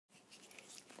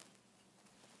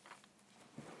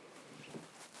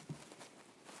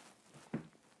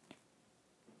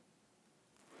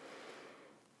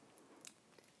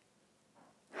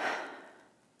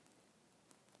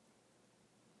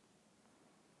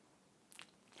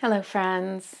Hello,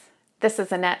 friends. This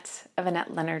is Annette of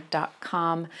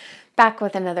AnnetteLeonard.com, back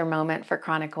with another moment for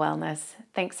chronic wellness.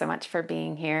 Thanks so much for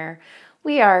being here.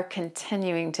 We are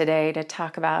continuing today to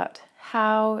talk about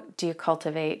how do you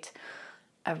cultivate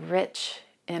a rich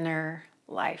inner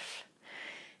life.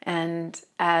 And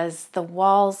as the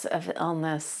walls of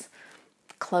illness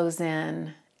close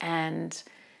in and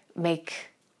make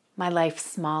my life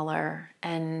smaller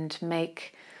and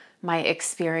make my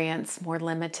experience more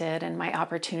limited and my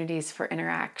opportunities for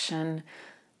interaction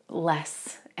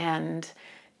less, and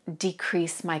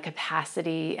decrease my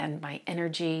capacity and my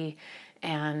energy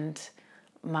and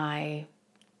my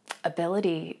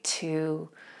ability to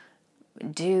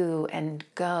do and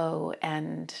go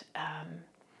and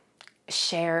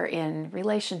share in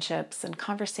relationships and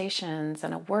conversations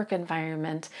and a work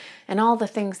environment and all the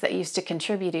things that used to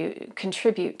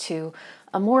contribute to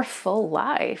a more full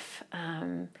life.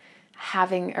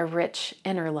 Having a rich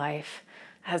inner life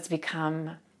has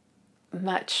become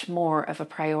much more of a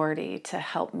priority to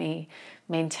help me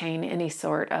maintain any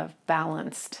sort of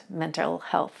balanced mental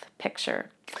health picture.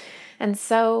 And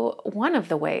so one of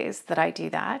the ways that I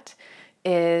do that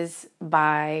is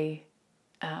by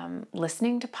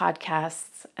listening to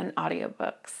podcasts and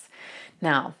audiobooks.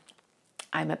 Now,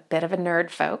 I'm a bit of a nerd,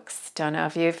 folks. Don't know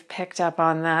if you've picked up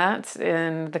on that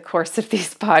in the course of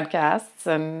these podcasts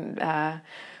and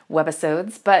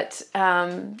webisodes, but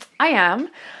I am.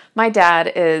 My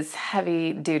dad is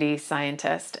heavy-duty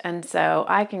scientist, and so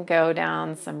I can go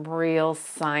down some real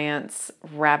science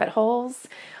rabbit holes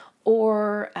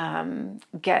or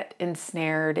get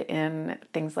ensnared in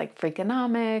things like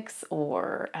Freakonomics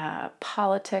or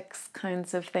politics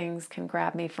kinds of things can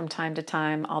grab me from time to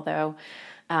time, although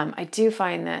I do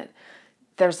find that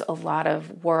there's a lot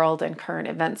of world and current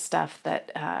event stuff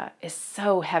that is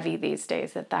so heavy these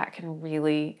days that can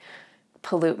really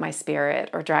pollute my spirit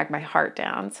or drag my heart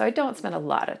down. So I don't spend a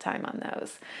lot of time on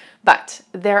those. But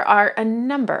there are a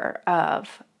number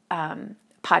of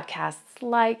podcasts,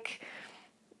 like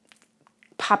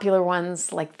popular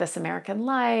ones like This American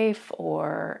Life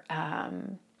or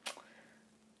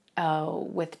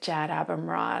with Jad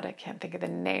Abumrad. I can't think of the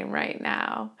name right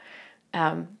now.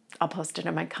 I'll post it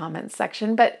in my comments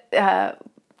section, but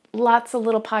lots of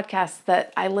little podcasts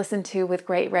that I listen to with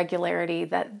great regularity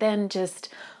that then just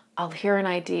I'll hear an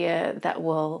idea that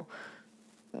will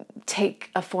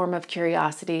take a form of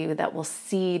curiosity, that will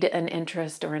seed an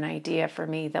interest or an idea for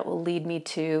me, that will lead me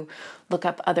to look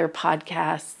up other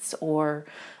podcasts or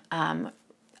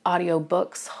audio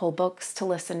books, whole books to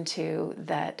listen to.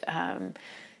 That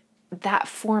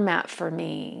format for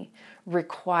me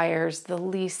requires the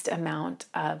least amount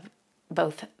of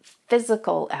both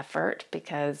physical effort,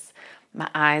 because my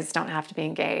eyes don't have to be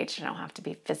engaged. I don't have to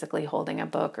be physically holding a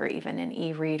book or even an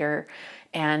e-reader.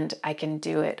 And I can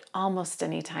do it almost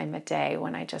any time of day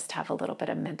when I just have a little bit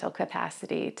of mental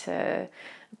capacity to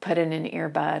put in an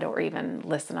earbud or even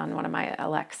listen on one of my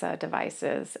Alexa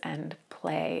devices and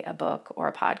play a book or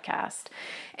a podcast.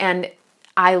 And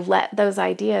I let those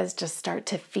ideas just start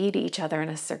to feed each other in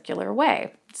a circular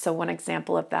way. So one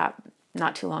example of that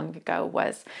not too long ago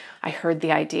was I heard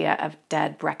the idea of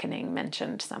dead reckoning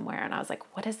mentioned somewhere, and I was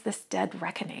like, what is this dead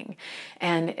reckoning?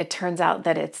 And it turns out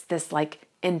that it's this like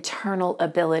internal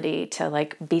ability to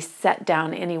like be set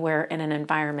down anywhere in an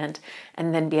environment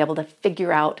and then be able to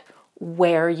figure out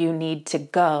where you need to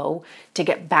go to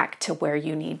get back to where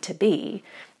you need to be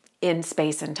in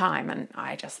space and time. And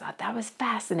I just thought that was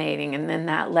fascinating. And then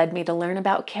that led me to learn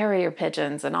about carrier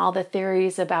pigeons and all the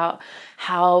theories about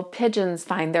how pigeons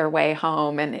find their way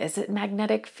home. And is it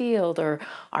magnetic field, or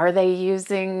are they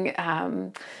using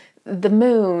the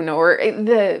moon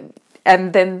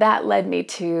and then that led me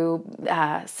to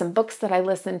some books that I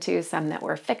listened to, some that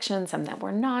were fiction, some that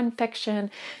were nonfiction.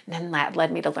 And then that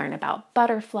led me to learn about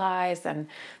butterflies and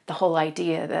the whole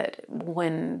idea that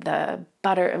when the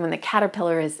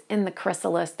caterpillar is in the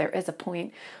chrysalis, there is a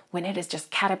point when it is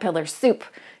just caterpillar soup.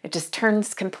 It just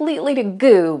turns completely to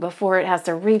goo before it has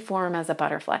to reform as a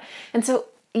butterfly. And so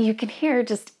you can hear,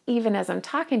 just even as I'm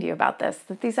talking to you about this,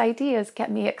 that these ideas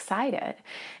get me excited.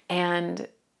 And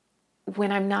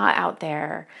when I'm not out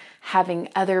there having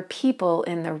other people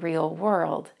in the real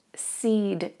world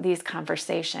seed these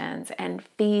conversations and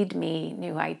feed me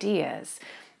new ideas,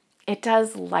 it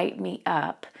does light me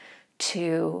up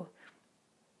to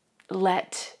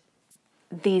let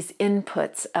these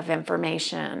inputs of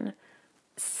information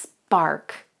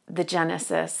spark the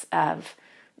genesis of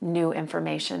new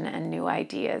information and new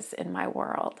ideas in my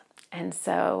world. And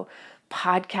so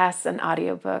podcasts and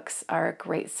audiobooks are a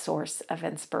great source of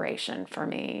inspiration for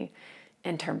me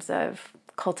in terms of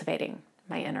cultivating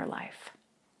my inner life.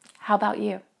 How about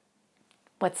you?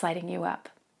 What's lighting you up?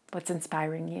 What's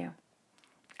inspiring you?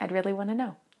 I'd really want to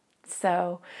know.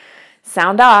 So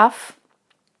sound off.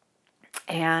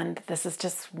 And this is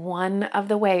just one of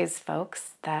the ways,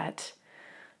 folks, that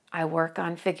I work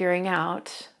on figuring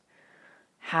out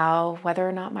whether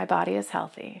or not my body is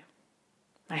healthy,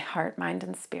 my heart, mind,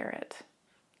 and spirit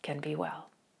can be well.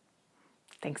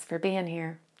 Thanks for being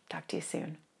here. Talk to you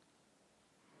soon.